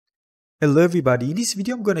Hello everybody, in this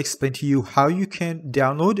video I'm going to explain to you how you can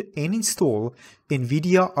download and install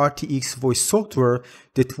Nvidia RTX Voice software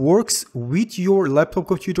that works with your laptop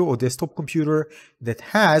computer or desktop computer that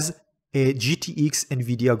has a GTX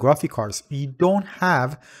Nvidia graphic cards. You don't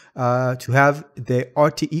have to have the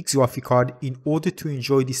RTX graphic card in order to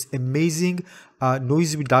enjoy this amazing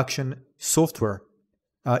noise reduction software.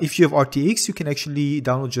 If you have RTX, you can actually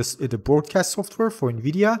download just the broadcast software for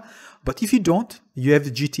Nvidia. But if you don't, you have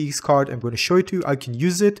the GTX card. I'm going to show it to you. I can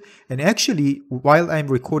use it. And actually, while I'm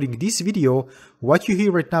recording this video, what you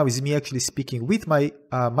hear right now is me actually speaking with my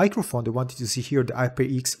microphone. I wanted to see here the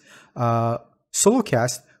HyperX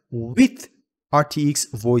Solocast with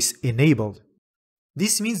RTX voice enabled.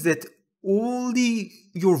 This means that only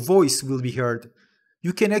your voice will be heard.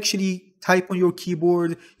 You can actually type on your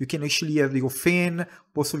keyboard, you can actually have your fan,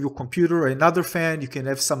 both of your computer, another fan, you can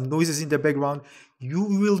have some noises in the background. You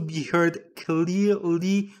will be heard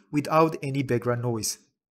clearly without any background noise.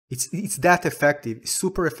 It's that effective, it's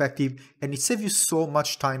super effective, and it saves you so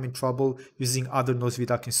much time and trouble using other noise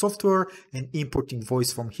reduction software and importing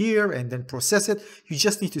voice from here and then process it. You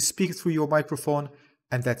just need to speak through your microphone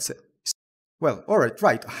and that's it. Well, alright,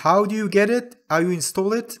 right. How do you get it? How you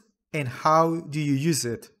install it? And how do you use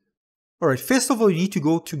it? Alright, first of all, you need to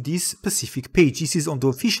go to this specific page. This is on the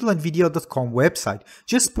official Nvidia.com website.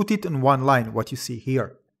 Just put it in one line, what you see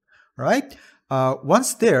here. Alright,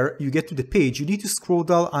 once there, you get to the page, you need to scroll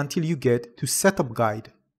down until you get to Setup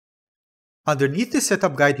Guide. Underneath the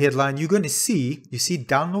Setup Guide headline, you're going to see,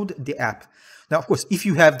 download the app. Now, of course, if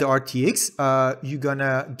you have the RTX, you're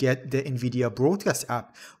gonna get the Nvidia Broadcast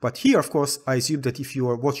app. But here, of course, I assume that if you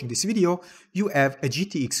are watching this video, you have a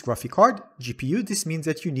GTX graphic card, GPU. This means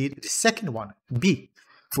that you need the second one, B.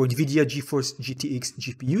 For Nvidia GeForce GTX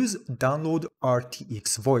GPUs, download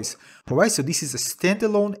RTX Voice. Alright, so this is a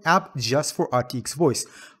standalone app just for RTX Voice.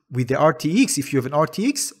 With the RTX, if you have an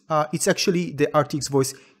RTX, it's actually the RTX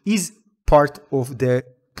Voice is part of the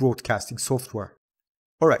broadcasting software.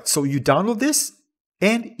 Alright, so you download this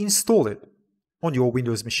and install it on your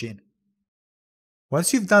Windows machine.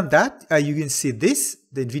 Once you've done that, you can see this,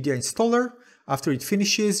 the Nvidia installer. After it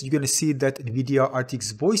finishes, you're going to see that Nvidia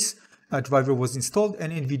RTX Voice driver was installed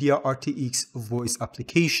and Nvidia RTX Voice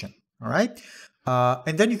application. Alright,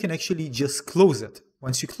 and then you can actually just close it.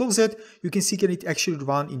 Once you close it, you can see can it actually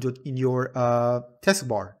run in your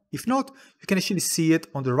taskbar. If not, you can actually see it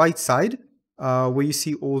on the right side. Where you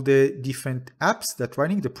see all the different apps that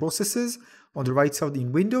running the processes on the right side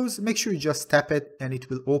in Windows. Make sure you just tap it and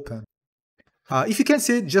it will open. If you can't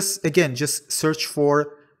see it, just search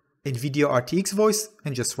for Nvidia RTX Voice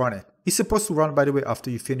and just run it. It's supposed to run, by the way,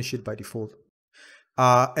 after you finish it by default.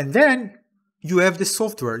 And then you have the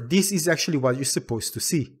software. This is actually what you're supposed to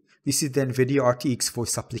see. This is the Nvidia RTX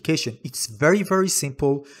Voice application. It's very, very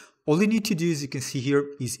simple. All you need to do, as you can see here,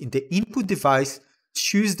 is in the input device,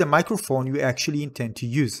 choose the microphone you actually intend to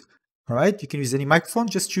use. All right, you can use any microphone,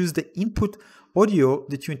 just choose the input audio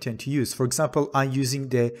that you intend to use. For example, I'm using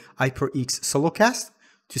the HyperX Solocast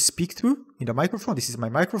to speak through in the microphone. This is my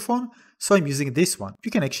microphone, so I'm using this one.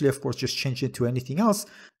 You can actually, of course, just change it to anything else.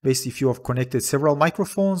 Based if you have connected several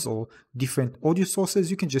microphones or different audio sources,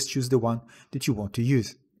 you can just choose the one that you want to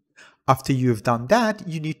use. After you have done that,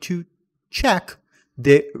 you need to check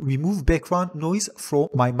the remove background noise from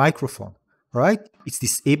my microphone. Alright, it's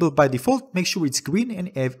disabled by default. Make sure it's green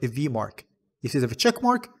and have a V mark. If you have a check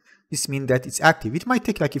mark, this means that it's active. It might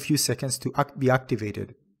take like a few seconds to be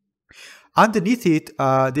activated. Underneath it,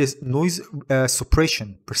 there's noise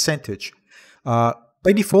suppression percentage.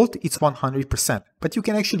 By default, it's 100%, but you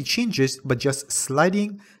can actually change this by just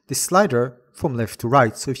sliding the slider from left to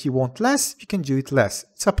right. So if you want less, you can do it less.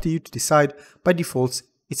 It's up to you to decide. By default,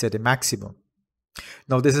 it's at the maximum.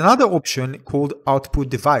 Now there's another option called output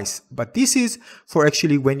device, but this is for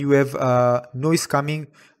actually when you have noise coming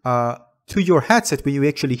to your headset, when you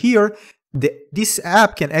actually hear, this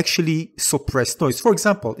app can actually suppress noise. For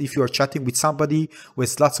example, if you are chatting with somebody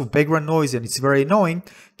with lots of background noise and it's very annoying,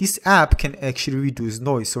 this app can actually reduce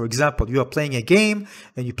noise. For example, you are playing a game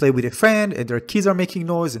and you play with a friend and their kids are making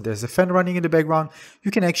noise and there's a fan running in the background,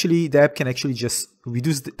 the app can actually just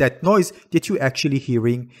reduce that noise that you're actually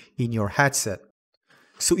hearing in your headset.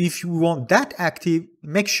 So if you want that active,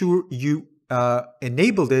 make sure you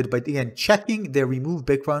enabled it by again checking the remove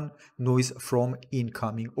background noise from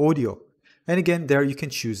incoming audio. And again, there you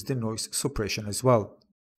can choose the noise suppression as well.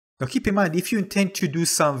 Now keep in mind, if you intend to do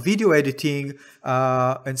some video editing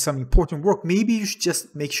and some important work, maybe you should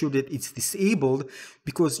just make sure that it's disabled,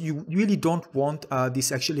 because you really don't want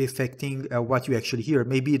this actually affecting what you actually hear.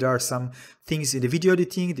 Maybe there are some things in the video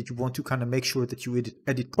editing that you want to kind of make sure that you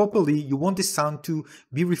edit properly. You want the sound to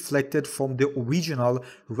be reflected from the original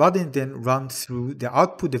rather than run through the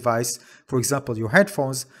output device, for example, your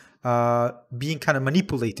headphones, being kind of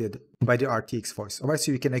manipulated by the RTX voice. All right,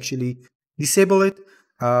 so you can actually disable it.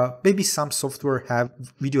 Maybe some software have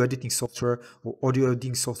video editing software or audio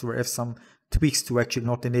editing software have some tweaks to actually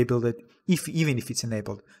not enable it, even if it's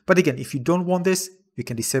enabled. But again, if you don't want this, you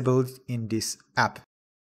can disable it in this app.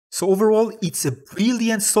 So overall, it's a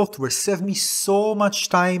brilliant software. Saved me so much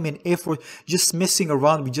time and effort just messing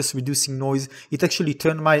around with just reducing noise. It actually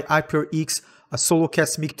turned my HyperX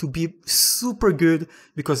SoloCast mic to be super good,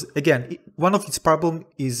 because again, one of its problem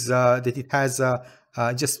is that it has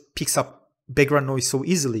just picks up background noise so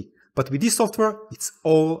easily. But with this software, it's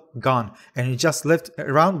all gone, and it just left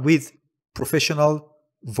around with professional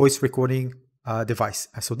voice recording device.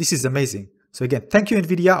 So this is amazing. So again, thank you,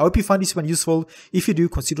 Nvidia. I hope you find this one useful. If you do,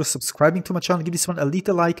 consider subscribing to my channel. Give this one a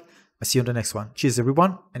little like. I'll see you on the next one. Cheers,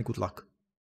 everyone, and good luck.